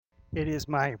It is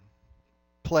my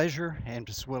pleasure and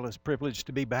as well as privilege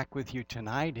to be back with you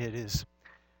tonight.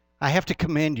 I have to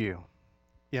commend you,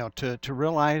 to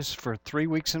realize for 3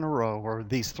 weeks in a row, or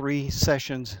these three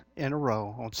sessions in a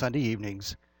row on Sunday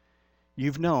evenings,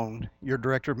 you've known your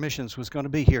director of missions was going to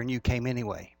be here and you came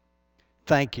anyway.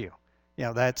 Thank you.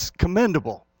 That's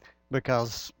commendable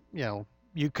because,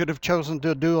 you could have chosen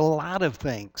to do a lot of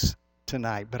things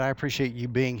tonight, but I appreciate you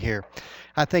being here.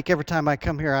 I think every time I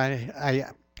come here,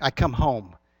 I come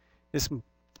home. This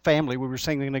family we were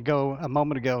singing a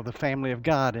moment ago, the family of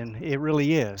God, and it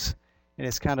really is. And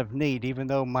it's kind of neat, even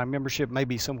though my membership may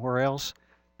be somewhere else.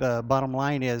 The bottom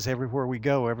line is, everywhere we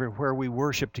go, everywhere we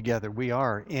worship together, we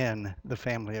are in the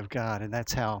family of God, and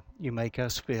that's how you make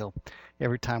us feel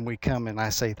every time we come. And I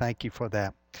say thank you for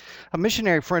that. A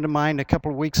missionary friend of mine a couple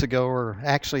of weeks ago, or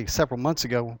actually several months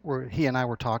ago, where he and I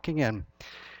were talking, and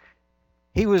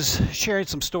he was sharing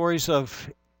some stories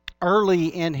of early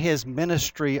in his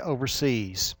ministry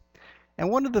overseas.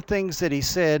 And one of the things that he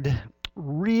said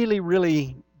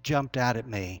really jumped out at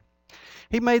me.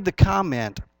 He made the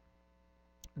comment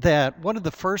that one of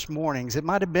the first mornings, it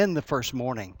might have been the first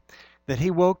morning, that he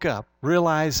woke up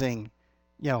realizing,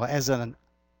 as an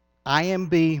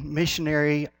IMB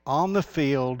missionary on the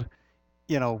field,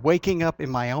 waking up in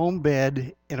my own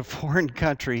bed in a foreign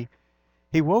country,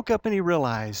 he woke up and he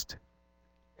realized,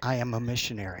 I am a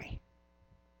missionary.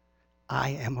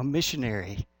 I am a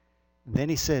missionary. Then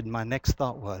he said, my next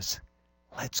thought was,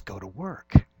 let's go to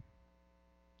work.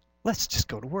 Let's just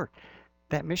go to work.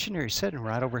 That missionary's sitting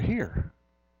right over here.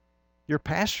 Your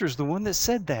pastor's the one that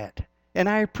said that. And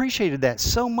I appreciated that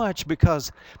so much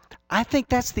because I think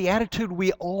that's the attitude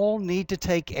we all need to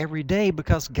take every day,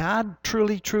 because God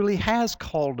truly has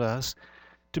called us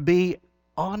to be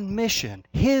on mission,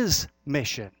 His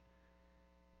mission,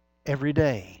 every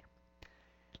day.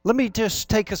 Let me just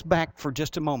take us back for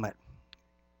just a moment.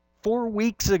 4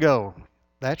 weeks ago,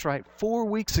 that's right, 4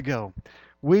 weeks ago,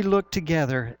 we looked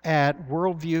together at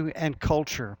worldview and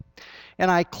culture.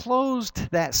 And I closed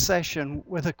that session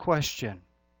with a question.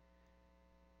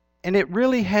 And it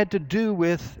really had to do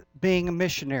with being a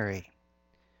missionary.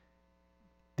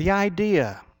 The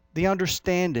idea, the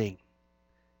understanding,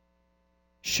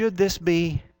 should this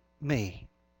be me?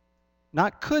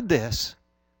 Not could this,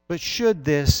 but should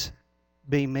this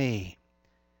be me?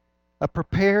 A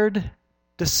prepared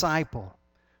disciple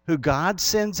who God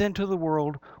sends into the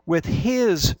world with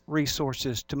His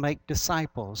resources to make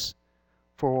disciples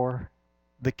for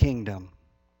the kingdom.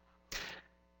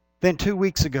 Then 2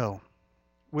 weeks ago,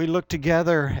 we looked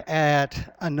together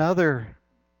at another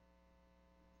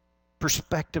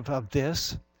perspective of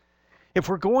this. If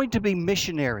we're going to be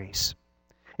missionaries,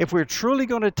 if we're truly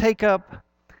going to take up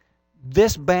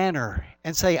this banner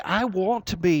and say, I want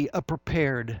to be a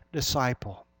prepared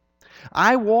disciple,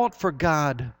 I want for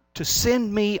God to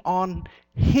send me on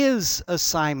His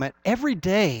assignment every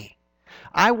day.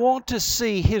 I want to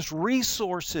see His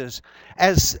resources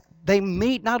as they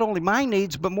meet not only my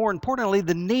needs, but more importantly,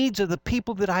 the needs of the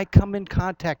people that I come in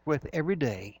contact with every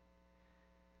day,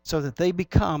 so that they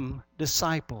become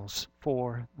disciples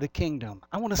for the kingdom.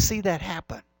 I want to see that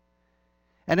happen.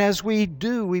 And as we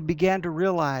do, we began to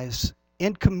realize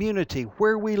in community,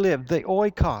 where we live, the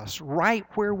oikos, right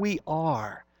where we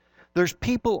are, there's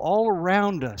people all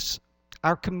around us,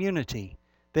 our community,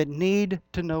 that need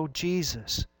to know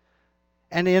Jesus.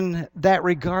 And in that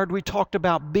regard, we talked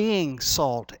about being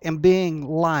salt and being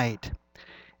light.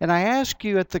 And I asked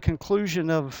you at the conclusion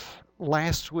of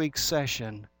last week's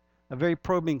session a very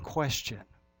probing question.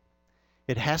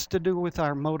 It has to do with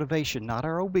our motivation, not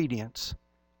our obedience,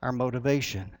 our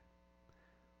motivation.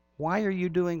 Why are you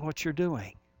doing what you're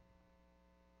doing?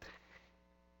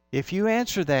 If you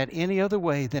answer that any other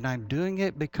way, then I'm doing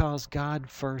it because God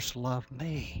first loved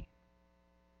me.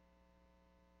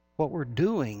 What we're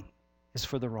doing is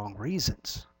for the wrong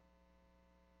reasons.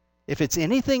 If it's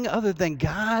anything other than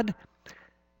God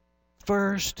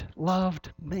first loved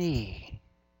me,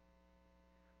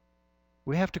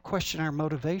 we have to question our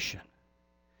motivation.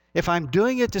 If I'm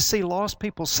doing it to see lost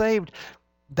people saved,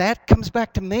 that comes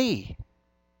back to me.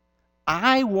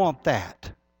 I want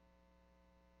that.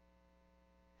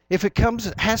 If it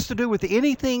has to do with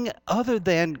anything other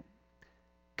than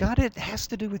God, it has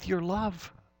to do with your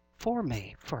love for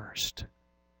me first.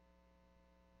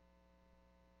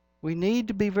 We need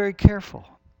to be very careful,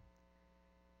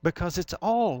 because it's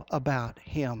all about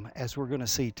Him, as we're going to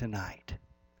see tonight.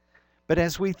 But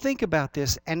as we think about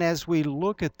this and as we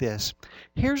look at this,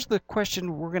 here's the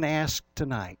question we're going to ask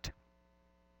tonight.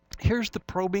 Here's the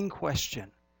probing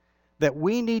question that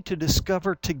we need to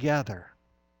discover together.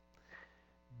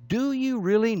 Do you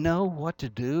really know what to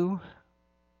do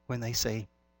when they say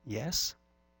yes?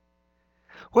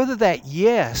 Whether that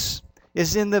yes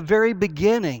is in the very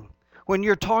beginning, when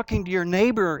you're talking to your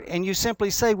neighbor and you simply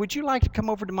say, would you like to come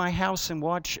over to my house and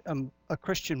watch a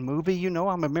Christian movie? You know,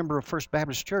 I'm a member of First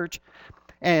Baptist Church,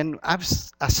 and I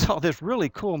saw this really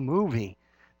cool movie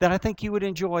that I think you would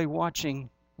enjoy watching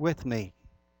with me.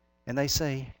 And they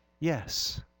say,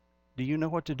 yes. Do you know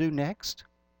what to do next?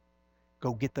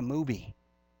 Go get the movie.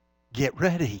 Get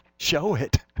ready. Show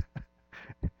it.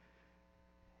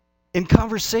 In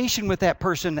conversation with that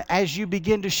person, as you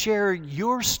begin to share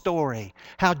your story,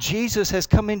 how Jesus has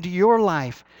come into your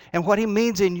life and what he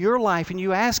means in your life, and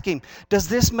you ask him, does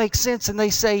this make sense? And they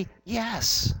say,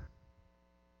 yes.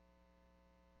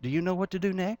 Do you know what to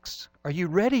do next? Are you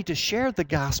ready to share the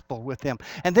gospel with them?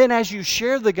 And then as you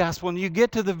share the gospel and you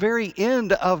get to the very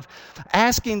end of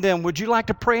asking them, would you like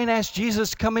to pray and ask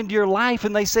Jesus to come into your life?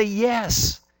 And they say,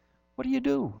 yes. What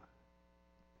do?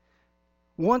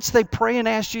 Once they pray and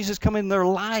ask Jesus to come in their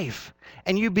life,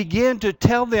 and you begin to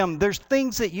tell them there's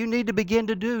things that you need to begin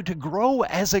to do to grow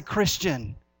as a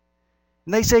Christian.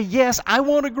 And they say, yes, I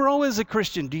want to grow as a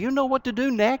Christian. Do you know what to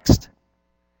do next?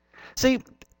 See,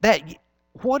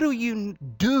 what do you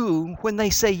do when they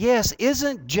say yes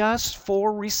isn't just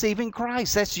for receiving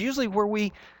Christ. That's usually where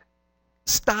we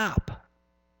stop.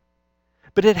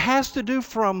 But it has to do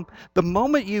from the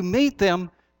moment you meet them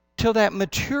till that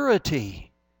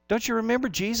maturity. Don't you remember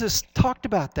Jesus talked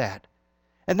about that?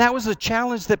 And that was a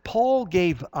challenge that Paul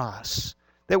gave us,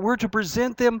 that we're to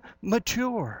present them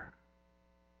mature.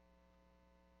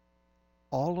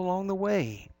 All along the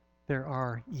way, there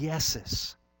are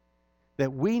yeses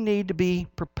that we need to be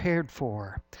prepared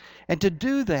for. And to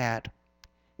do that,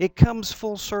 it comes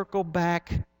full circle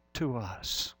back to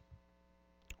us.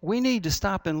 We need to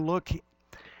stop and look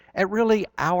at really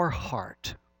our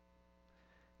heart.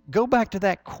 Go back to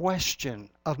that question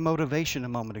of motivation a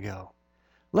moment ago.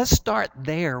 Let's start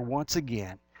there once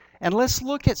again. And let's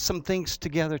look at some things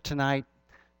together tonight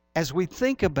as we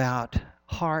think about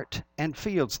heart and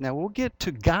fields. Now, we'll get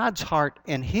to God's heart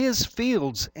and his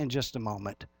fields in just a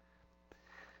moment.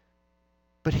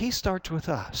 But he starts with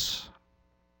us.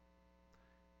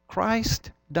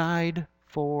 Christ died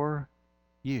for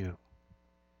you.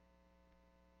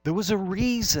 There was a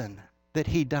reason that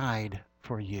he died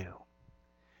for you.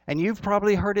 And you've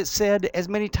probably heard it said as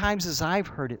many times as I've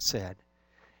heard it said.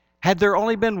 Had there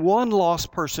only been one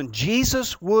lost person,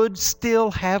 Jesus would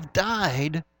still have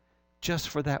died just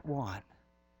for that one.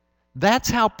 That's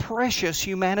how precious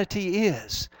humanity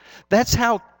is. That's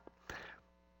how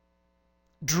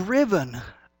driven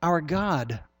our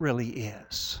God really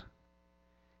is.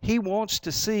 He wants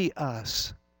to see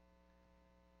us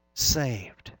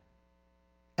saved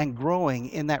and growing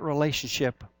in that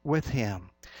relationship with him.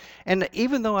 And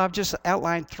even though I've just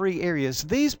outlined 3 areas,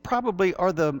 these probably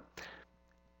are the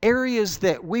areas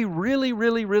that we really,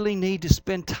 really, really need to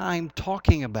spend time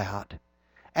talking about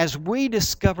as we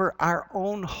discover our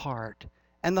own heart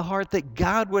and the heart that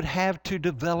God would have to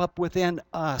develop within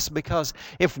us. Because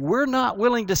if we're not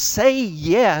willing to say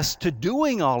yes to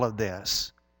doing all of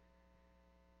this,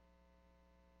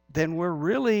 then we're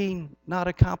really not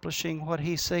accomplishing what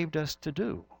he saved us to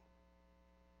do.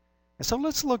 And so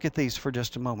let's look at these for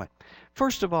just a moment.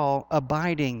 First of all,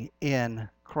 abiding in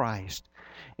Christ.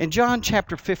 In John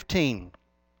chapter 15,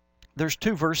 there's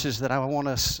 2 verses that I want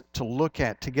us to look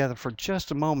at together for just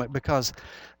a moment, because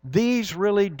these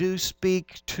really do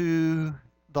speak to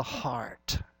the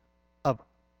heart of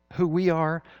who we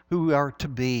are to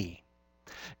be.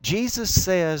 Jesus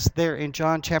says there in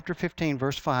John chapter 15,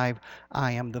 verse 5,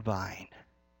 I am the vine.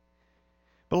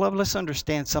 Beloved, let's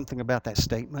understand something about that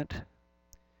statement.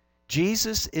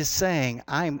 Jesus is saying,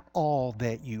 I'm all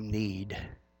that you need.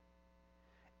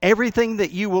 Everything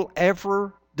that you will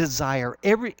ever desire,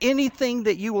 anything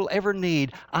that you will ever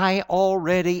need, I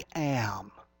already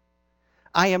am.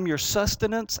 I am your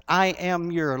sustenance. I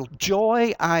am your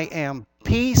joy. I am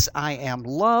peace. I am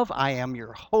love. I am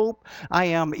your hope. I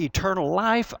am eternal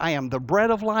life. I am the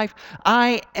bread of life.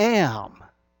 I am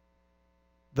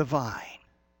the vine.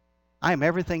 I am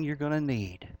everything you're going to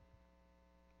need.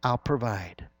 I'll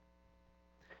provide.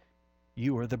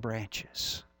 You are the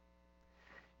branches.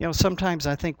 You know, sometimes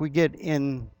I think we get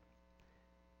in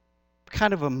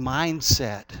kind of a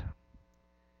mindset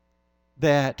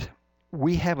that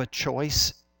we have a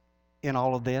choice in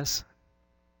all of this.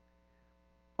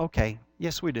 Okay,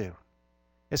 yes we do.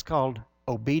 It's called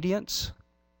obedience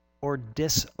or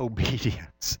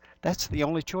disobedience. That's the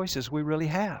only choices we really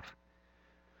have.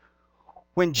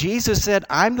 When Jesus said,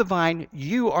 I'm the vine,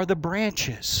 you are the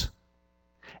branches.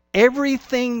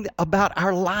 Everything about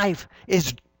our life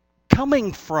is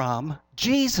coming from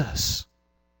Jesus.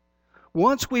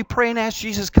 Once we pray and ask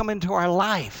Jesus to come into our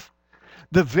life,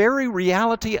 the very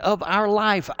reality of our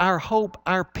life, our hope,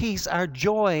 our peace, our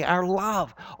joy, our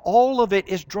love, all of it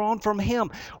is drawn from Him.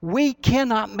 We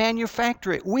cannot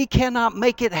manufacture it. We cannot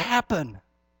make it happen.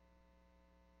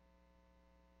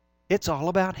 It's all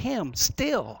about Him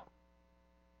still.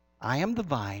 I am the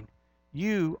vine.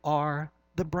 You are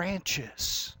the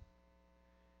branches.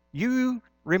 You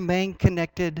remain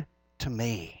connected to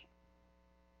me.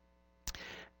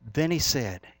 Then He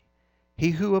said, He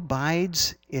who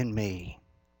abides in me,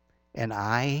 and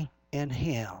I in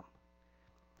him.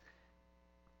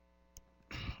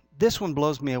 This one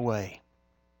blows me away.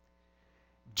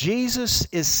 Jesus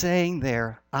is saying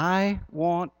there, I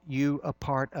want you a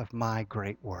part of my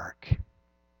great work.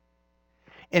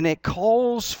 And it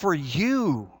calls for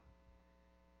you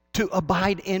to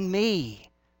abide in me.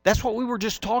 That's what we were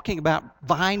just talking about,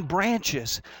 vine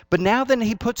branches. But now then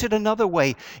He puts it another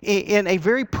way, in a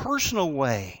very personal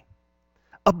way.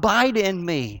 Abide in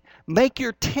me. Make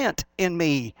your tent in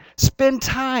me. Spend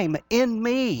time in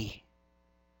me.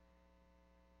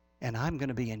 And I'm going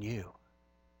to be in you.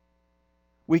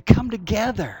 We come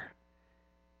together.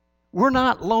 We're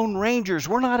not lone rangers.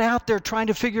 We're not out there trying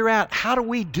to figure out, how do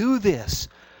we do this?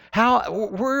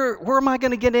 Where am I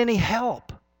going to get any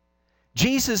help?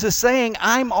 Jesus is saying,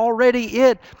 I'm already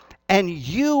it. And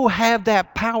you have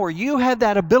that power. You have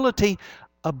that ability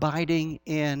abiding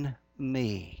in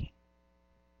me.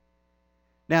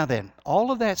 Now then,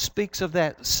 all of that speaks of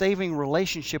that saving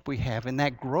relationship we have and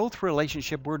that growth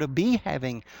relationship we're to be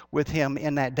having with Him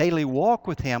in that daily walk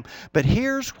with Him. But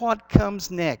here's what comes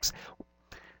next.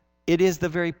 It is the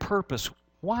very purpose.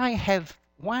 Why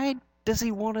does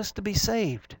He want us to be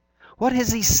saved? What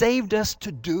has He saved us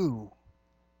to do?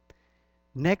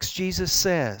 Next, Jesus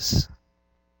says,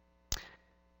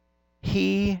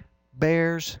 He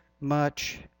bears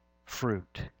much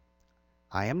fruit.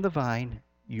 I am the vine.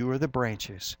 You are the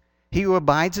branches. He who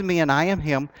abides in me and I am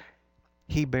Him,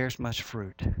 he bears much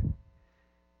fruit.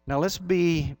 Now let's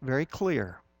be very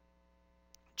clear.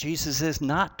 Jesus is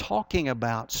not talking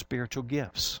about spiritual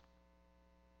gifts.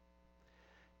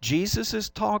 Jesus is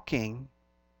talking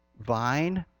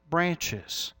vine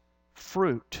branches,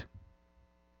 fruit.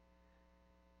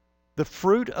 The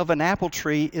fruit of an apple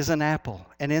tree is an apple,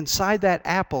 and inside that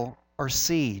apple are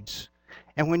seeds.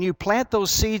 And when you plant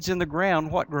those seeds in the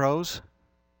ground, what grows?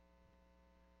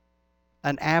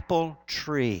 An apple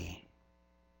tree.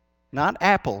 Not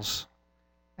apples,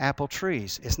 apple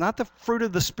trees. It's not the fruit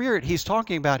of the Spirit He's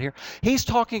talking about here. He's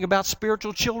talking about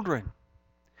spiritual children.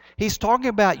 He's talking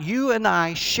about you and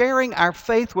I sharing our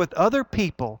faith with other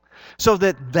people so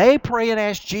that they pray and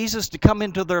ask Jesus to come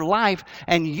into their life,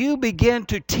 and you begin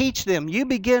to teach them. You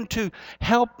begin to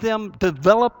help them,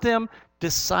 develop them,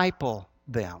 disciple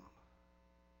them,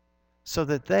 so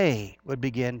that they would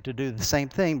begin to do the same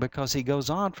thing, because He goes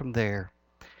on from there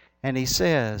and He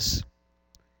says,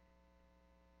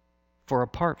 for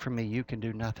apart from me you can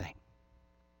do nothing.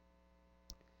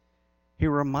 He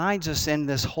reminds us in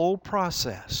this whole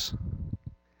process,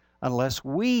 unless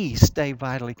we stay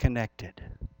vitally connected,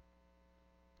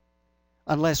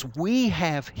 unless we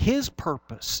have His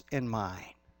purpose in mind,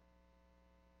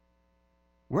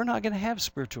 we're not going to have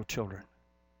spiritual children,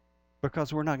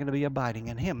 because we're not going to be abiding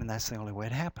in Him, and that's the only way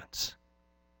it happens.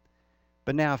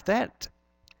 But now, if that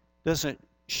doesn't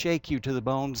shake you to the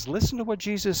bones, listen to what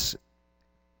Jesus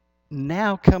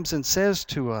now comes and says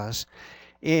to us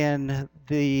in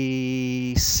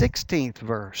the 16th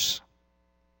verse.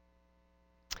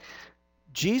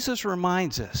 Jesus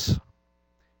reminds us,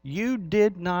 you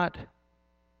did not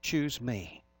choose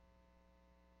me.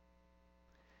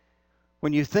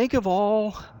 When you think of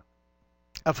all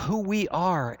of who we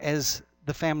are as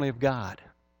the family of God,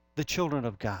 the children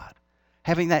of God,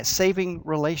 having that saving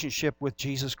relationship with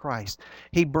Jesus Christ,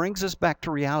 He brings us back to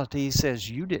reality. He says,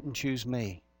 you didn't choose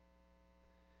me.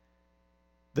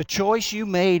 The choice you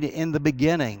made in the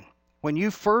beginning, when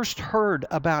you first heard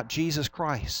about Jesus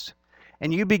Christ,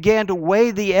 and you began to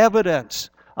weigh the evidence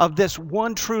of this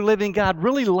one true living God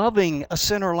really loving a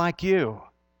sinner like you,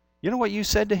 you know what you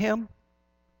said to Him?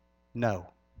 No.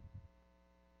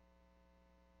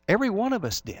 Every one of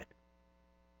us did.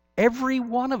 Every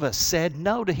one of us said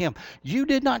no to Him. You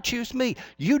did not choose me.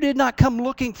 You did not come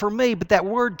looking for me. But that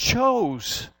word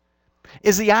chose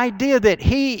is the idea that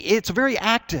it's very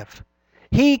active.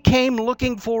 He came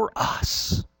looking for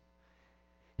us.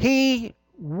 He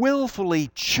willfully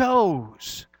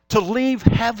chose to leave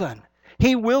heaven.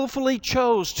 He willfully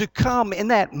chose to come in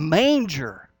that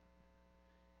manger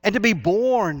and to be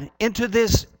born into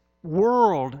this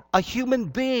world, a human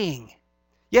being.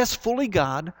 Yes, fully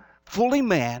God, fully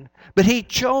man, but he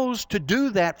chose to do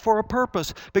that for a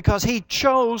purpose because he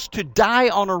chose to die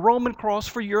on a Roman cross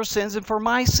for your sins and for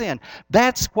my sin.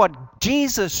 That's what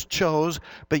Jesus chose,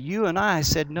 but you and I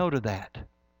said no to that.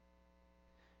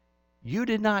 You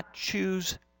did not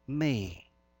choose me,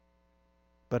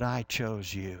 but I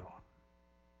chose you.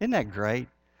 Isn't that great?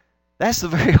 That's the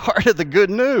very heart of the good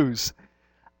news.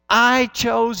 I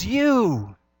chose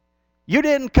you. You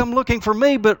didn't come looking for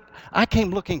me, but I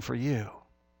came looking for you.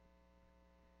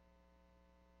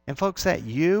 And folks, that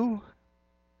you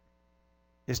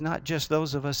is not just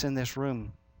those of us in this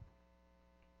room.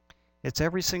 It's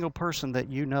every single person that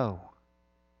you know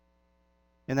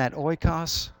in that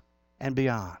oikos and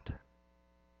beyond.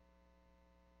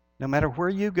 No matter where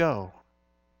you go,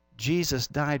 Jesus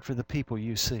died for the people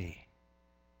you see.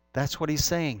 That's what he's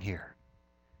saying here.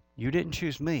 You didn't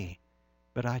choose me,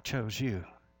 but I chose you.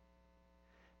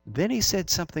 Then he said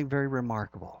something very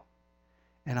remarkable.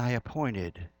 And I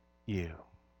appointed you.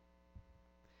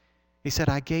 He said,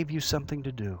 I gave you something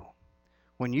to do.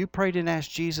 When you prayed and asked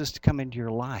Jesus to come into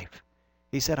your life,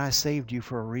 he said, I saved you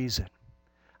for a reason.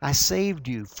 I saved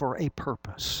you for a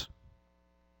purpose.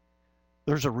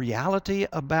 There's a reality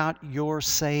about your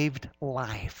saved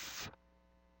life.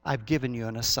 I've given you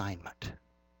an assignment.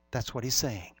 That's what he's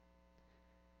saying.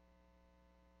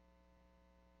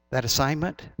 That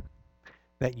assignment,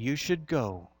 that you should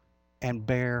go and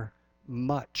bear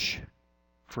much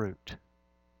fruit.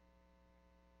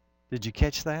 Did you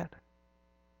catch that?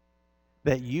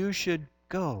 That you should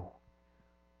go.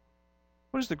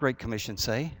 What does the Great Commission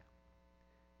say?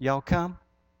 Y'all come?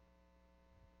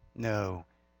 No.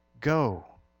 Go.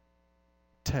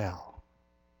 Tell.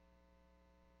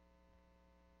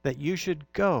 That you should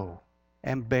go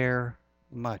and bear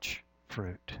much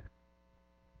fruit.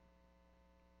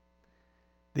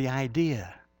 The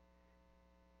idea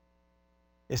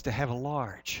is to have a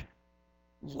large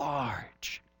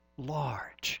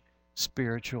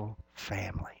spiritual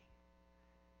family.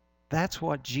 That's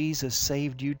what Jesus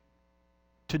saved you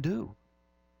to do.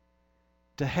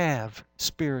 To have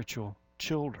spiritual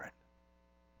children.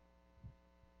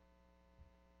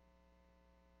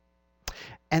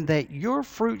 And that your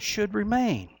fruit should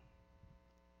remain.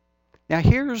 Now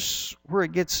here's where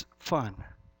it gets fun.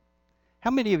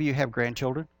 How many of you have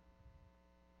grandchildren?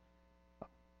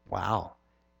 Wow.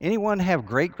 Anyone have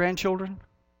great-grandchildren?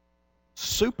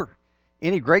 Super.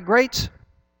 Any great-greats?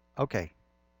 Okay.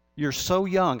 You're so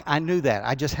young. I knew that.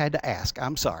 I just had to ask.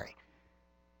 I'm sorry.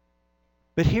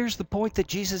 But here's the point that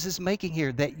Jesus is making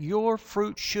here, that your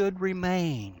fruit should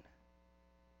remain.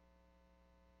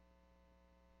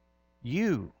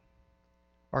 You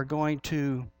are going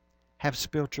to have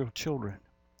spiritual children.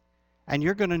 And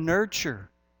you're going to nurture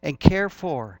and care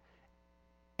for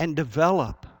and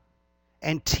develop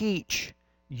and teach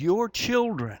your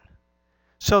children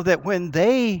so that when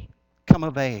they come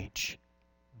of age,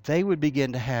 they would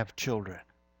begin to have children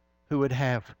who would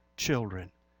have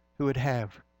children who would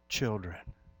have children.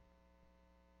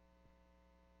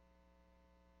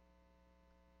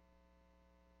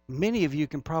 Many of you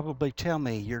can probably tell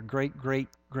me your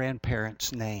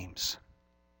great-great-grandparents' names.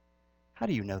 How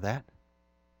do you know that?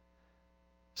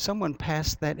 Someone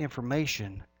passed that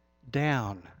information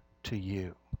down to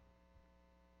you.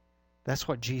 That's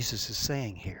what Jesus is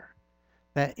saying here.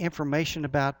 That information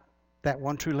about that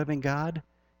one true living God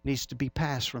needs to be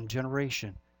passed from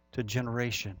generation to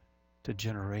generation to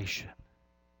generation.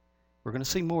 We're going to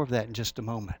see more of that in just a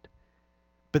moment.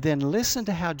 But then listen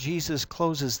to how Jesus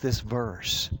closes this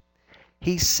verse.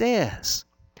 He says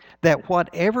that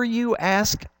whatever you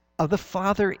ask of the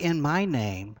Father in my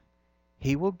name,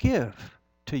 he will give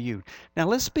to you. Now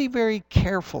let's be very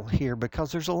careful here,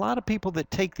 because there's a lot of people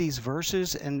that take these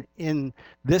verses and in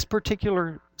this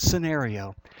particular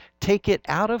scenario take it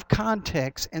out of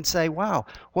context and say, wow,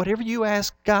 whatever you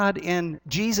ask God in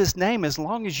Jesus' name, as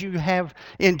long as you have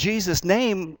in Jesus'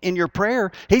 name in your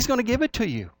prayer, he's going to give it to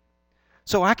you.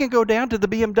 So I can go down to the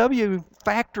BMW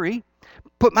factory,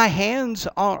 put my hands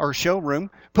on, or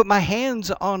showroom, put my hands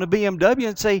on a BMW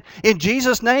and say, in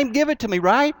Jesus' name, give it to me,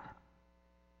 right?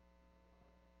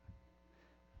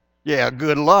 Yeah,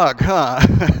 good luck, huh?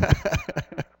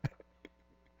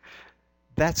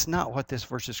 That's not what this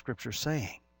verse of Scripture is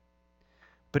saying.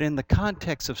 But in the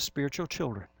context of spiritual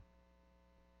children,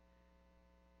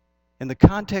 in the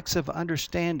context of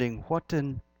understanding what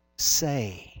to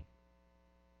say,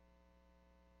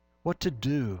 what to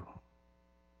do,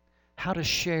 how to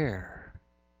share,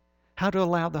 how to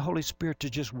allow the Holy Spirit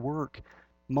to just work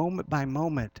moment by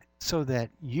moment so that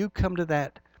you come to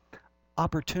that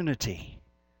opportunity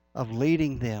of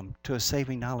leading them to a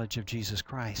saving knowledge of Jesus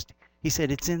Christ. He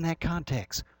said it's in that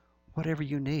context. whatever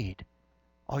you need.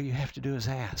 All you have to do is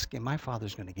ask, and my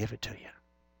Father's going to give it to you.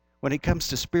 When it comes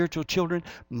to spiritual children,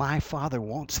 my Father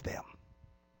wants them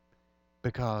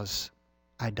because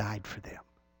I died for them.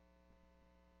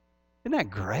 Isn't that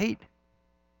great?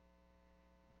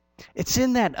 It's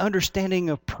in that understanding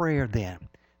of prayer then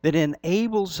that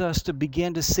enables us to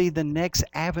begin to see the next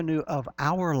avenue of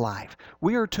our life.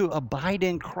 We are to abide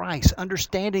in Christ,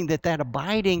 understanding that that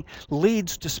abiding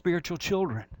leads to spiritual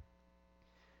children.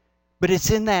 But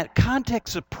it's in that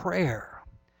context of prayer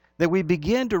that we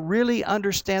begin to really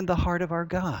understand the heart of our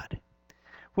God.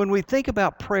 When we think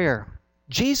about prayer,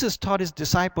 Jesus taught his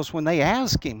disciples when they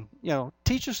asked him,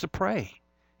 teach us to pray.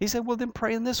 He said, well, then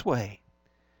pray in this way.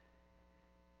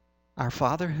 Our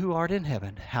Father who art in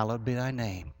heaven, hallowed be thy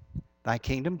name. Thy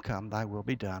kingdom come, thy will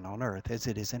be done on earth as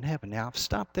it is in heaven. Now, I've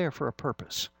stopped there for a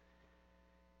purpose.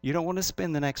 You don't want to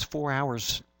spend the next 4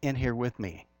 hours in here with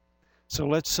me. So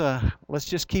let's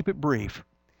just keep it brief.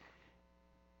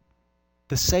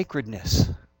 The sacredness.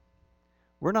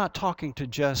 We're not talking to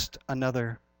just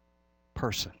another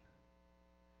person.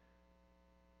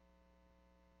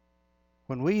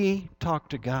 When we talk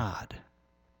to God,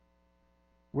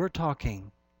 we're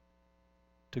talking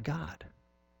to God,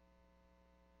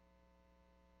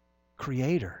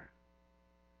 Creator.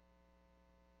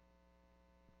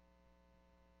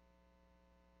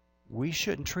 We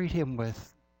shouldn't treat him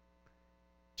with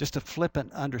just a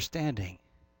flippant understanding,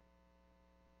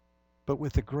 but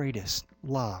with the greatest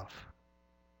love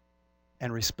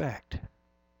and respect.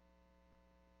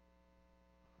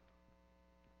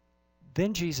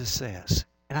 Then Jesus says,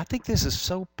 and I think this is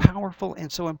so powerful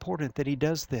and so important that he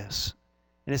does this,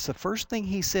 and it's the first thing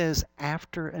he says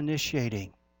after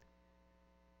initiating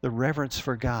the reverence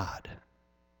for God.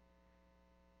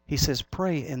 He says,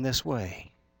 pray in this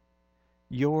way,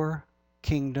 your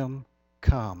kingdom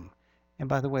come. And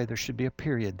by the way, there should be a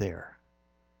period there.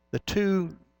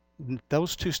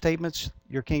 Those two statements,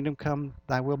 your kingdom come,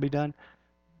 thy will be done,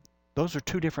 those are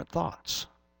two different thoughts.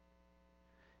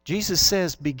 Jesus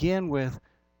says, begin with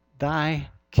thy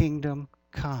kingdom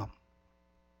come.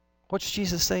 What's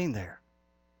Jesus saying there?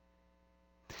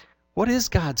 What is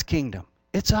God's kingdom?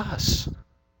 It's us.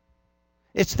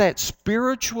 It's that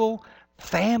spiritual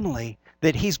family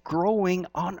that he's growing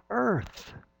on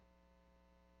earth.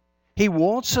 He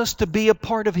wants us to be a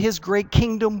part of his great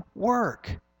kingdom work.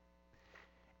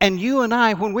 And you and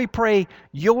I, when we pray,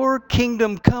 your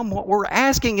kingdom come, what we're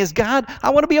asking is, God, I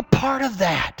want to be a part of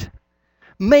that.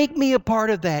 Make me a part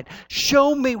of that.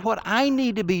 Show me what I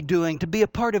need to be doing to be a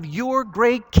part of your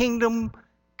great kingdom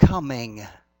coming.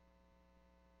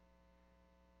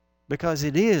 Because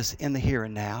it is in the here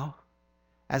and now,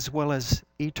 as well as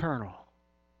eternal.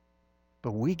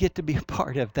 But we get to be a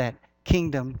part of that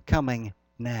kingdom coming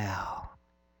now.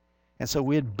 And so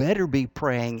we'd better be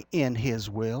praying in his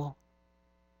will,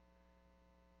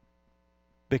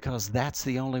 because that's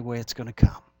the only way it's going to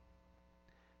come.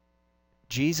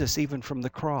 Jesus, even from the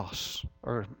cross,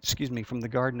 from the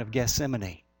Garden of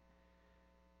Gethsemane,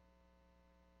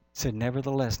 said,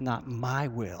 nevertheless, not my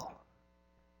will,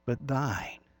 but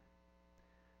thine.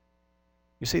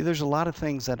 You see, there's a lot of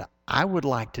things that I would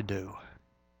like to do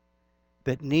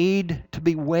that need to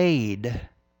be weighed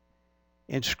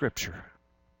in Scripture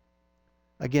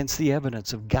against the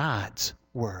evidence of God's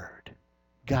Word,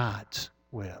 God's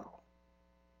will.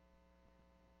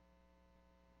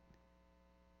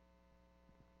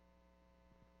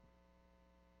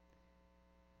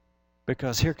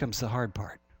 Because here comes the hard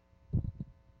part.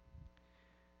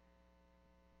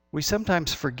 We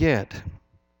sometimes forget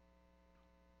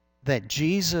that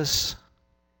Jesus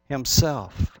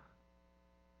himself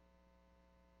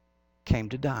came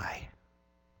to die.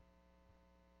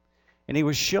 And he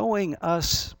was showing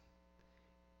us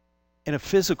in a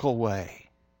physical way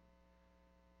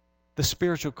the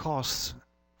spiritual costs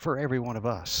for every one of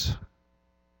us.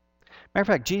 Matter of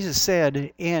fact, Jesus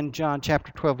said in John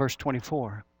chapter 12, verse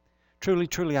 24, truly,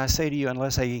 truly, I say to you,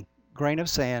 unless a grain of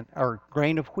sand or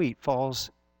grain of wheat falls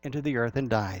into the earth and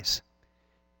dies,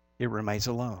 it remains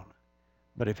alone.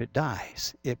 But if it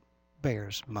dies, it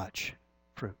bears much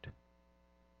fruit.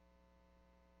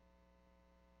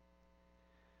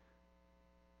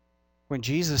 When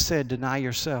Jesus said, deny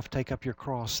yourself, take up your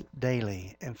cross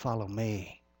daily and follow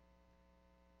me,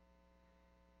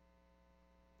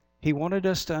 he wanted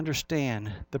us to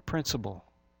understand the principle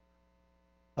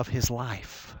of his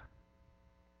life.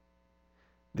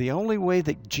 The only way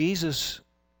that Jesus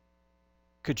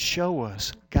could show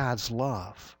us God's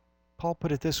love, Paul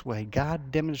put it this way,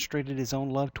 God demonstrated his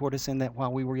own love toward us in that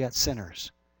while we were yet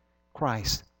sinners,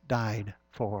 Christ died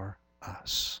for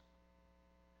us.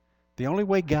 The only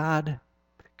way God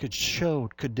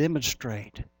could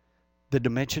demonstrate the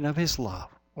dimension of his love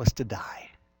was to die,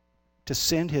 to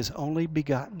send his only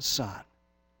begotten Son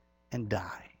and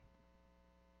die.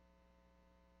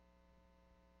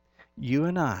 You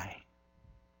and I,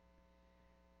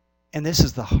 and this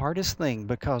is the hardest thing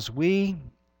because we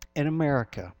in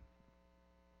America,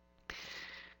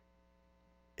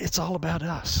 it's all about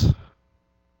us.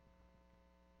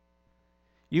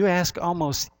 You ask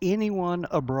almost anyone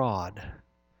abroad,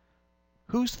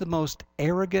 who's the most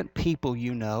arrogant people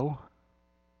you know?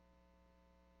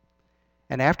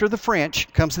 And after the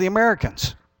French comes the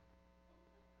Americans.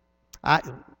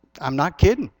 I'm not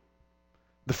kidding.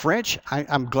 The French,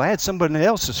 I'm glad somebody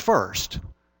else is first.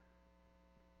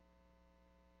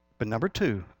 But number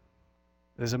 2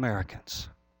 is Americans.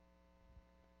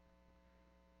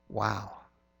 Wow.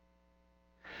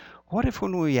 What if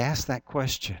when we asked that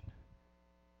question,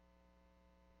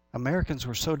 Americans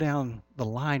were so down the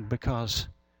line because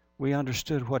we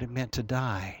understood what it meant to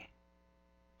die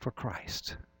for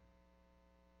Christ?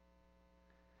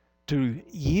 To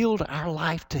yield our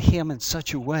life to Him in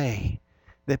such a way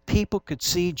that people could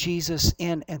see Jesus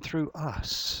in and through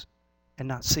us and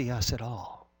not see us at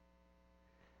all.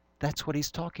 That's what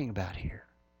He's talking about here.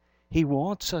 He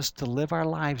wants us to live our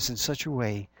lives in such a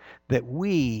way that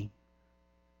we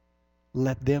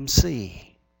let them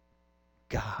see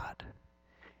God.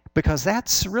 Because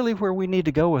that's really where we need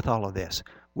to go with all of this.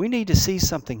 We need to see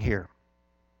something here.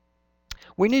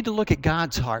 We need to look at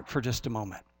God's heart for just a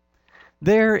moment.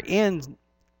 There in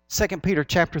 2 Peter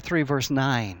chapter 3, verse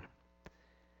 9,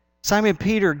 Simon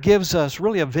Peter gives us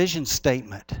really a vision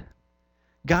statement.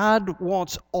 God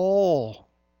wants all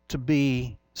to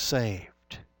be saved.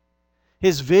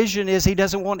 His vision is He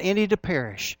doesn't want any to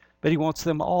perish, but He wants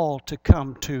them all to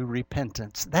come to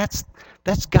repentance. That's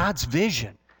God's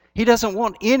vision. He doesn't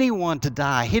want anyone to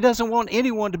die. He doesn't want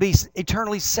anyone to be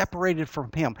eternally separated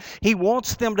from Him. He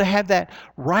wants them to have that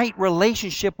right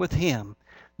relationship with Him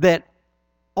that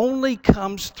only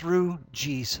comes through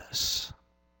Jesus.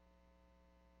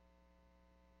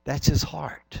 That's His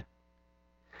heart.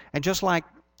 And just like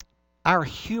our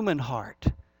human heart,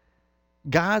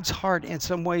 God's heart in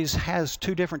some ways has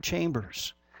 2 different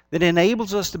chambers that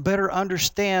enables us to better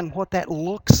understand what that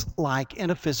looks like in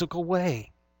a physical way.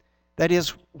 That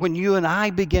is, when you and I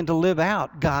begin to live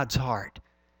out God's heart,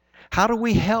 how do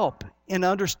we help in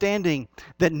understanding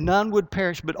that none would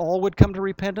perish but all would come to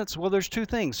repentance? Well, there's 2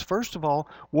 things. First of all,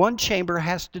 one chamber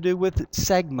has to do with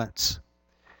segments.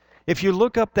 If you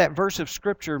look up that verse of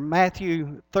Scripture,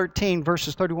 Matthew 13,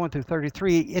 verses 31 through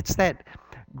 33, it's that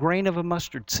grain of a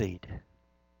mustard seed.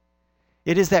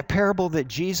 It is that parable that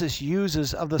Jesus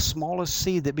uses of the smallest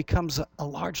seed that becomes a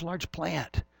large, large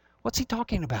plant. What's He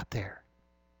talking about there?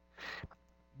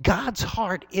 God's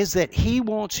heart is that He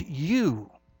wants you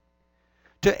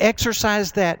to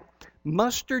exercise that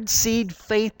mustard seed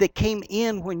faith that came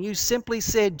in when you simply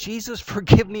said, Jesus,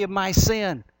 forgive me of my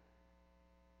sin.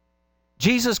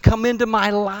 Jesus, come into my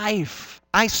life.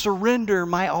 I surrender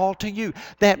my all to you.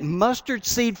 That mustard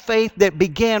seed faith that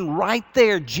began right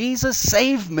there, Jesus,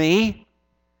 save me,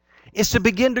 is to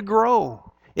begin to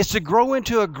grow. It's to grow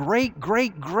into a great,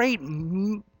 great, great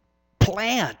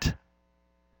plant.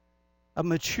 A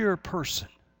mature person.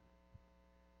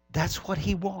 That's what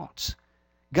He wants.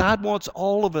 God wants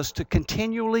all of us to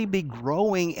continually be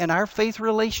growing in our faith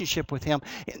relationship with Him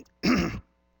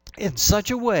in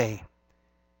such a way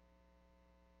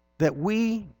that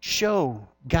we show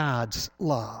God's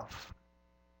love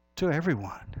to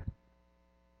everyone.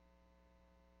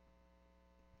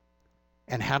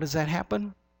 And how does that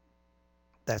happen?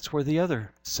 That's where the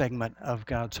other segment of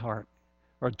God's heart,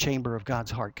 or chamber of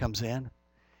God's heart, comes in.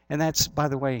 And that's, by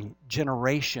the way,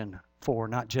 generation 4,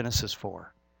 not Genesis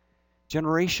 4.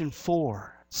 Generation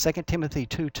 4, 2 Timothy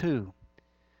 2:2,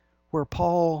 where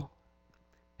Paul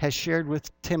has shared with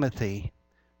Timothy,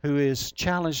 who is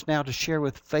challenged now to share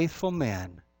with faithful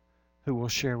men who will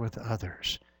share with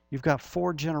others. You've got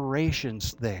 4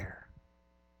 generations there.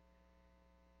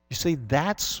 You see,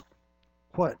 that's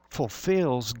what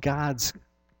fulfills God's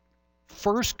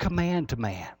first command to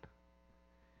man.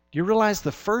 Do you realize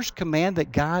the first command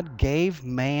that God gave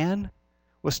man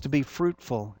was to be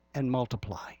fruitful and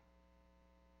multiply?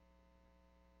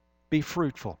 Be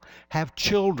fruitful. Have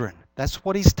children. That's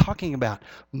what He's talking about.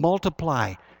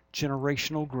 Multiply.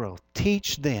 Generational growth.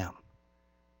 Teach them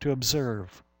to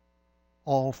observe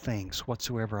all things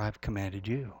whatsoever I've commanded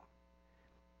you.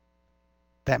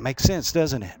 That makes sense,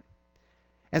 doesn't it?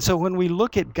 And so when we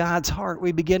look at God's heart,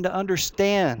 we begin to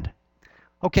understand,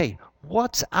 okay,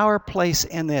 what's our place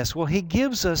in this? Well, He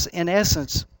gives us, in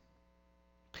essence,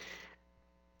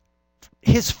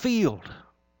 His field.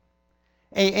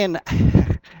 And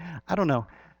I don't know.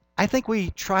 I think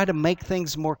we try to make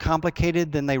things more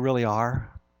complicated than they really are.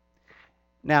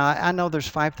 Now, I know there's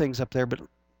 5 things up there, but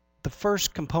the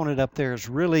first component up there is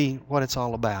really what it's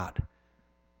all about.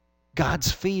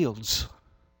 God's fields.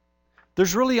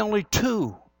 There's really only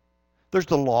 2. There's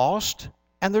the lost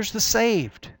and there's the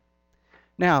saved.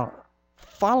 Now,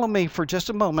 follow me for just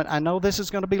a moment. I know this is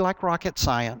going to be like rocket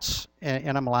science,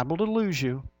 and I'm liable to lose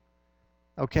you.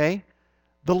 Okay?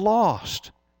 The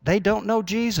lost, they don't know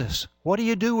Jesus. What do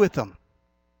you do with them?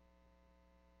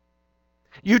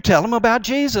 You tell them about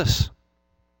Jesus.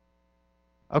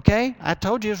 Okay? I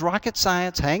told you it's rocket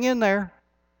science. Hang in there.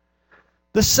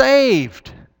 The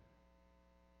saved,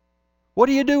 what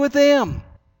do you do with them?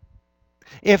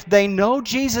 If they know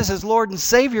Jesus as Lord and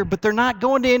Savior, but they're not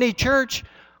going to any church,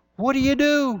 what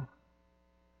do?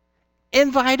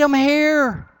 Invite them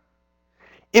here.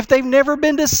 If they've never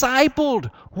been discipled,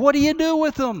 what do you do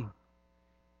with them?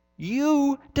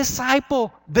 You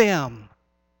disciple them.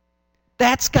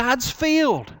 That's God's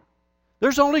field.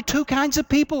 There's only 2 kinds of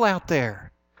people out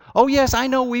there. Oh yes, I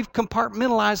know we've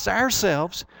compartmentalized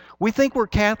ourselves. We think we're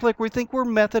Catholic, we think we're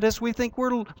Methodist, we think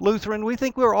we're Lutheran, we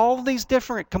think we're all these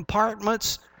different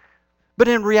compartments. But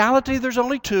in reality, there's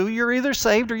only 2. You're either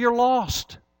saved or you're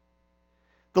lost.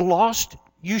 The lost,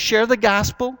 you share the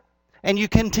gospel, and you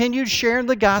continue sharing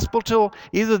the gospel till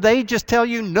either they just tell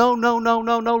you, no,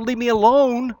 leave me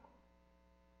alone,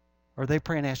 or they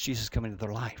pray and ask Jesus to come into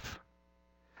their life.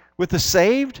 With the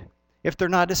saved, if they're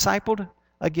not discipled,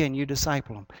 again, you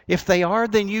disciple them. If they are,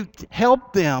 then you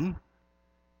help them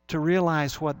to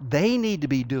realize what they need to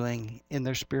be doing in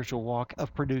their spiritual walk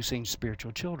of producing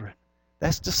spiritual children.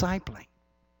 That's discipling.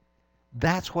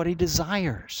 That's what He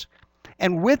desires.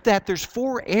 And with that, there's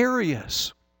 4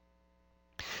 areas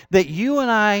that you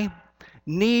and I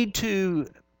need to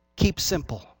keep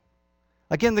simple.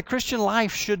 Again, the Christian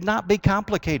life should not be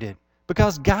complicated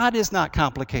because God is not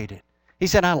complicated. He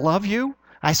said, I love you.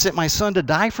 I sent my Son to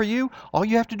die for you. All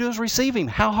you have to do is receive Him.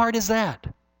 How hard is that?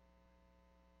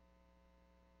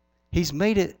 He's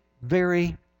made it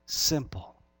very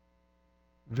simple,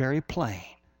 very plain.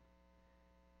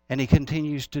 And He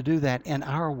continues to do that in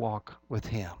our walk with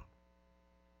Him.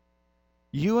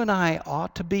 You and I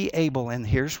ought to be able, and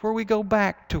here's where we go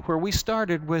back to where we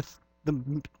started with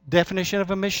the definition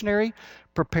of a missionary,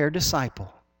 prepared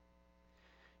disciple.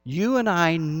 You and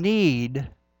I need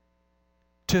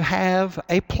to have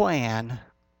a plan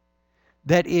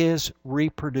that is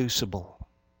reproducible.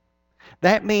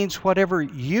 That means whatever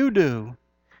you do,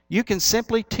 you can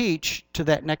simply teach to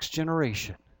that next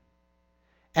generation.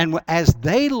 And as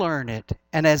they learn it,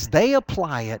 and as they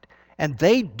apply it, and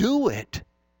they do it,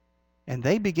 and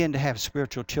they begin to have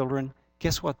spiritual children,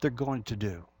 guess what they're going to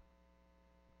do?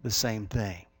 The same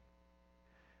thing.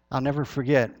 I'll never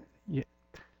forget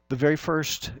the very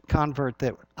first convert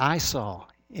that I saw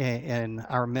in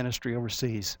our ministry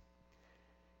overseas.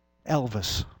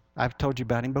 Elvis. I've told you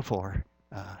about him before.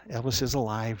 Elvis is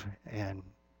alive and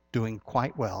doing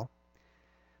quite well.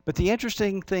 But the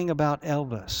interesting thing about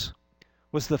Elvis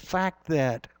was the fact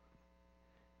that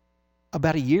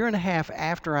about 1.5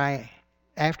 years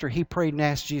after he prayed and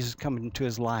asked Jesus to come into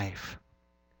his life,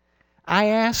 I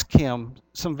asked him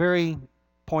some very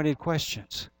pointed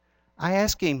questions. I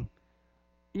asked him,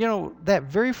 that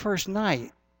very first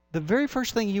night, the very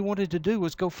first thing you wanted to do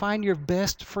was go find your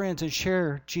best friends and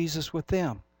share Jesus with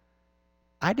them.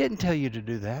 I didn't tell you to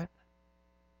do that.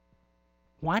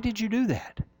 Why did you do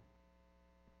that?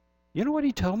 You know what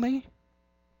he told me?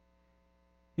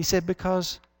 He said,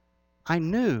 because I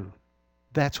knew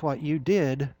that's what you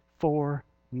did for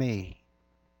me.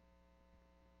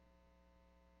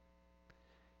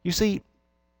 You see,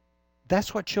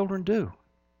 that's what children do.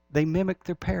 They mimic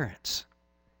their parents.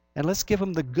 And let's give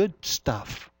them the good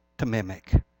stuff to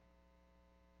mimic.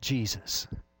 Jesus.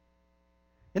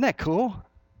 Isn't that cool?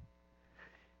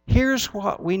 Here's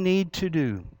what we need to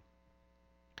do.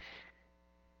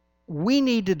 We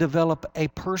need to develop a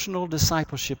personal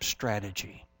discipleship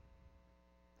strategy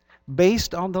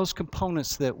based on those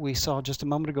components that we saw just a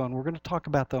moment ago, and we're going to talk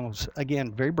about those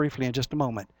again very briefly in just a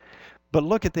moment. But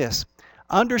look at this.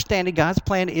 Understanding God's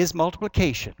plan is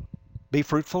multiplication. Be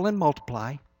fruitful and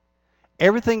multiply.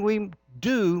 Everything we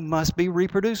do must be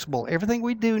reproducible. Everything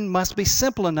we do must be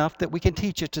simple enough that we can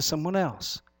teach it to someone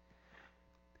else.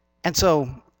 And so,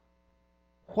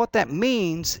 what that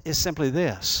means is simply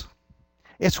this.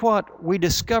 It's what we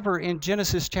discover in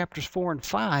Genesis chapters 4 and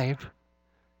 5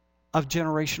 of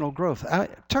generational growth.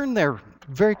 Turn there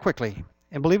very quickly,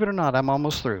 and believe it or not, I'm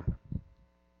almost through.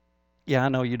 Yeah, I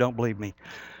know you don't believe me.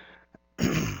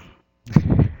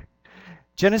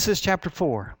 Genesis chapter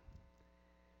 4.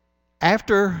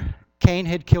 After Cain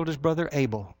had killed his brother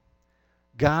Abel,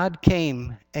 God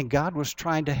came and God was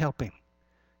trying to help him.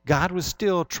 God was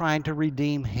still trying to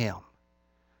redeem him.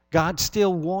 God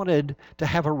still wanted to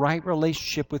have a right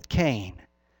relationship with Cain.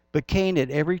 But Cain at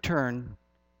every turn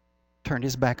turned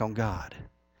his back on God.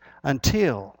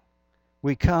 Until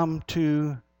we come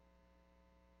to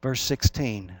verse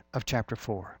 16 of chapter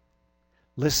 4.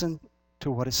 Listen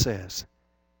to what it says.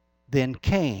 Then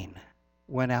Cain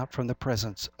went out from the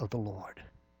presence of the Lord.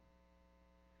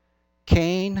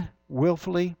 Cain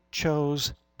willfully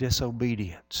chose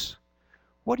disobedience.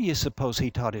 What do you suppose he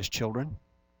taught his children?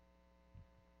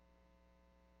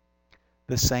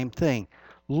 The same thing.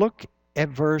 Look at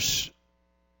verse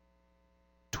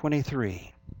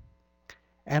 23.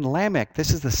 And Lamech,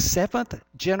 this is the 7th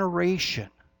generation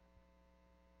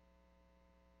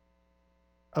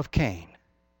of Cain.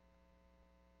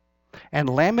 And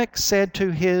Lamech said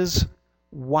to his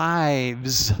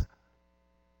wives,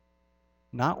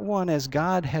 not one as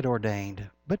God had ordained,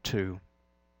 but two.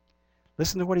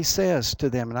 Listen to what he says to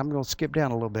them, and I'm going to skip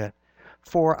down a little bit.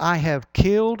 For I have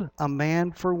killed a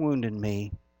man for wounding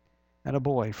me, and a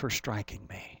boy for striking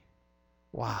me.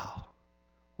 Wow,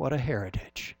 what a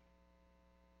heritage.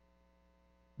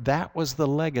 That was the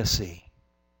legacy.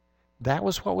 That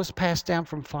was what was passed down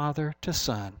from father to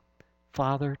son,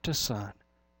 father to son,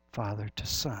 father to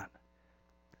son.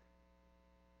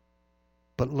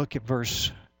 But look at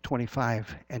verse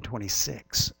 25 and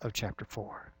 26 of chapter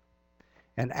 4.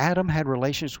 And Adam had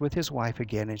relations with his wife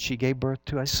again, and she gave birth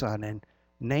to a son and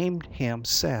named him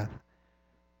Seth.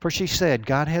 For she said,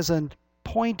 God has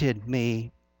appointed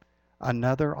me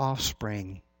another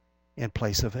offspring in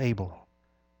place of Abel,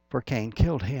 for Cain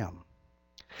killed him.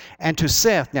 And to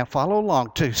Seth, now follow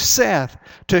along, to Seth,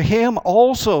 to him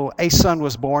also a son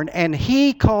was born, and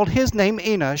he called his name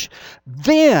Enosh.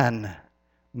 Then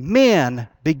men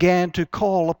began to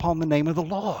call upon the name of the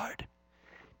Lord.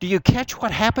 Do you catch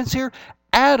what happens here?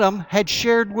 Adam had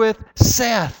shared with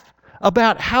Seth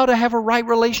about how to have a right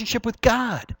relationship with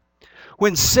God.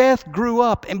 When Seth grew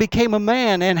up and became a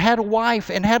man and had a wife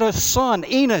and had a son,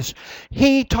 Enosh,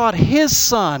 he taught his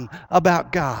son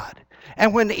about God.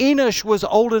 And when Enosh was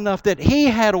old enough that he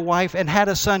had a wife and had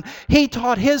a son, he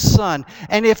taught his son.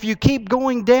 And if you keep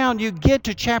going down, you get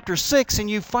to chapter 6 and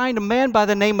you find a man by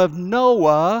the name of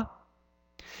Noah.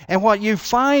 And what you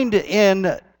find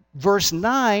in verse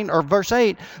 9 or verse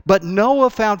 8, but Noah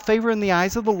found favor in the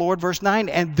eyes of the Lord, verse 9,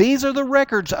 and these are the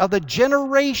records of the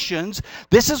generations.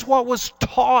 This is what was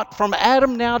taught from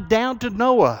Adam now down to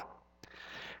Noah.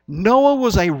 Noah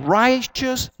was a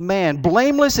righteous man,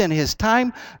 blameless in his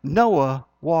time. Noah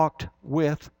walked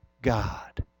with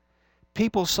God.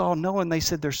 People saw Noah and they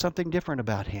said there's something different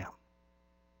about him.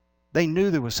 They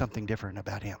knew there was something different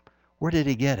about him. Where did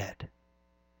he get it?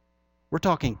 We're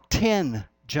talking 10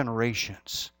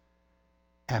 generations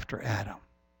after Adam.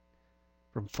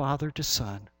 From father to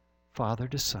son, father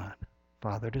to son,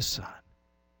 father to son.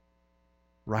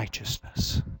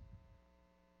 Righteousness.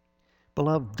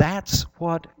 Beloved, that's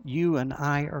what you and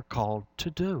I are called to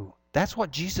do. That's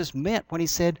what Jesus meant when he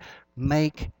said,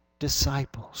 make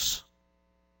disciples.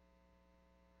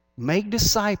 Make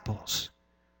disciples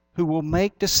who will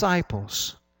make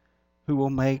disciples who will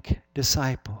make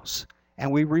disciples. And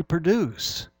we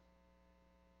reproduce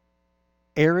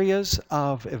areas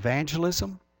of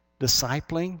evangelism,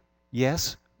 discipling,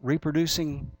 yes,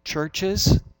 reproducing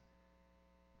churches,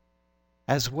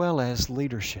 as well as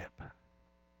leadership.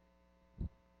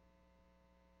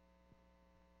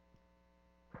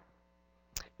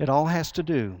 It all has to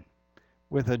do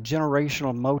with a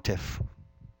generational motive.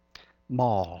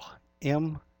 Maul.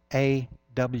 M-A-W-L.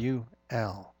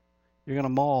 You're going to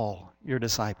maul your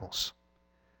disciples.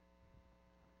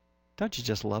 Don't you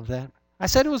just love that? I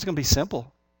said it was going to be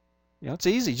simple. You know, it's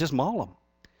easy. Just maul them.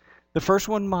 The first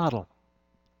one, model.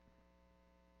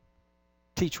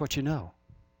 Teach what you know.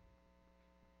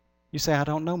 You say, I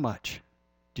don't know much.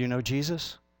 Do you know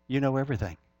Jesus? You know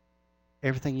everything.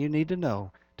 Everything you need to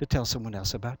know to tell someone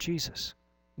else about Jesus.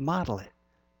 Model it.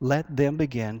 Let them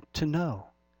begin to know.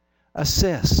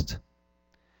 Assist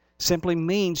simply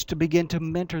means to begin to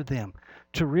mentor them,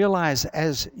 to realize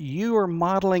as you are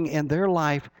modeling in their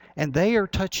life and they are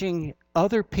touching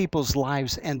other people's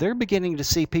lives and they're beginning to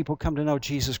see people come to know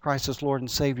Jesus Christ as Lord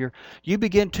and Savior, you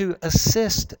begin to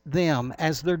assist them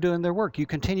as they're doing their work. You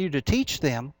continue to teach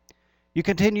them. You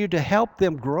continue to help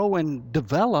them grow and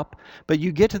develop, but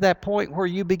you get to that point where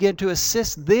you begin to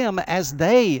assist them as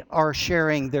they are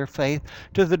sharing their faith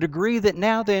to the degree that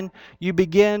now then you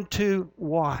begin to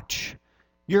watch.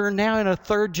 You're now in a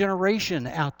third generation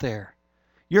out there.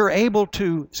 You're able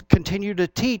to continue to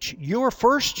teach your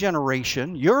first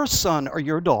generation, your son or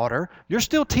your daughter. You're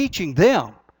still teaching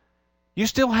them. You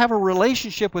still have a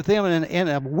relationship with them and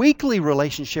a weekly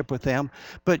relationship with them,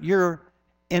 but you're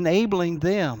enabling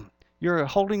them. You're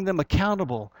holding them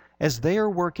accountable as they are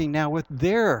working now with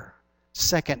their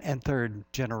second and third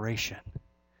generation.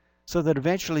 So that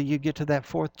eventually you get to that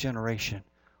fourth generation.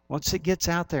 Once it gets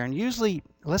out there, and usually,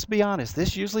 let's be honest,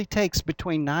 this usually takes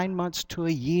between 9 months to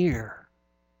a year.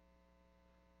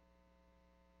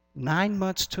 9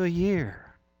 months to a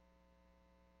year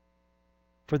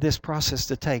for this process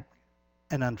to take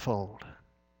and unfold.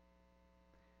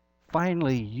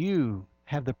 Finally, you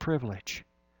have the privilege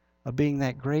of being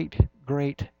that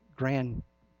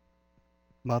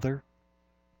great-great-grandmother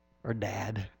or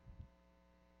dad,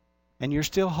 and you're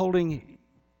still holding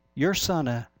your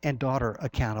son and daughter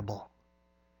accountable.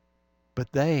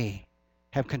 But they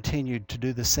have continued to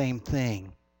do the same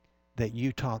thing that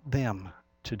you taught them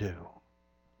to do.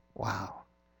 Wow.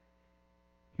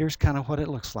 Here's kind of what it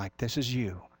looks like. This is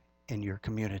you in your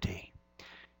community.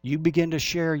 You begin to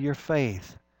share your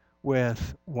faith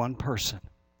with one person.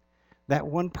 That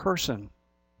one person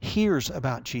hears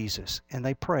about Jesus and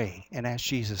they pray and ask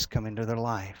Jesus to come into their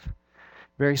life.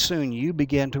 Very soon you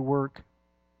begin to work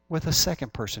with a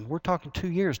second person. We're talking 2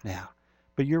 years now,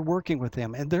 but you're working with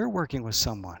them and they're working with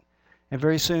someone. And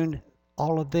very soon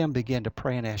all of them begin to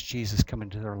pray and ask Jesus to come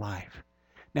into their life.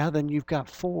 Now then you've got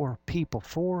 4 people,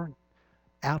 4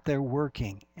 out there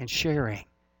working and sharing,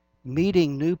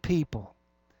 meeting new people.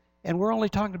 And we're only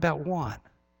talking about 1,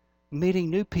 meeting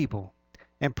new people.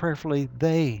 And prayerfully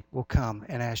they will come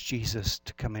and ask Jesus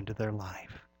to come into their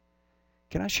life.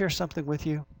 Can I share something with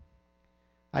you?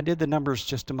 I did the numbers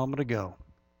just a moment ago.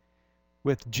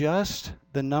 With just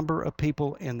the number of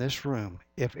people in this room,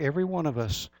 if every one of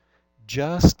us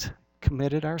just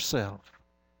committed ourselves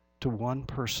to one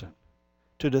person,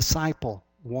 to disciple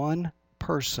one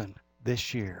person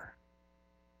this year,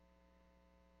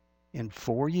 in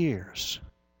 4 years,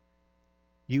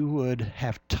 you would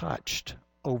have touched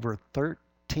over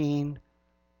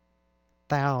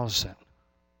 13,000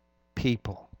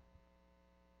 people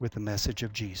with the message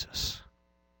of Jesus.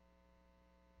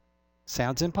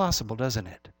 Sounds impossible, doesn't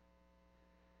it?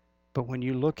 But when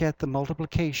you look at the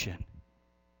multiplication,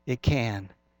 it can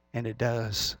and it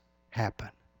does happen.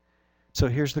 So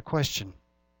here's the question.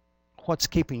 What's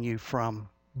keeping you from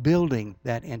building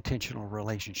that intentional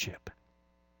relationship?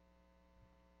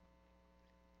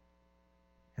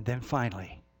 And then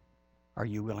finally, are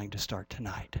you willing to start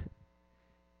tonight?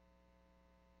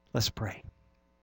 Let's pray.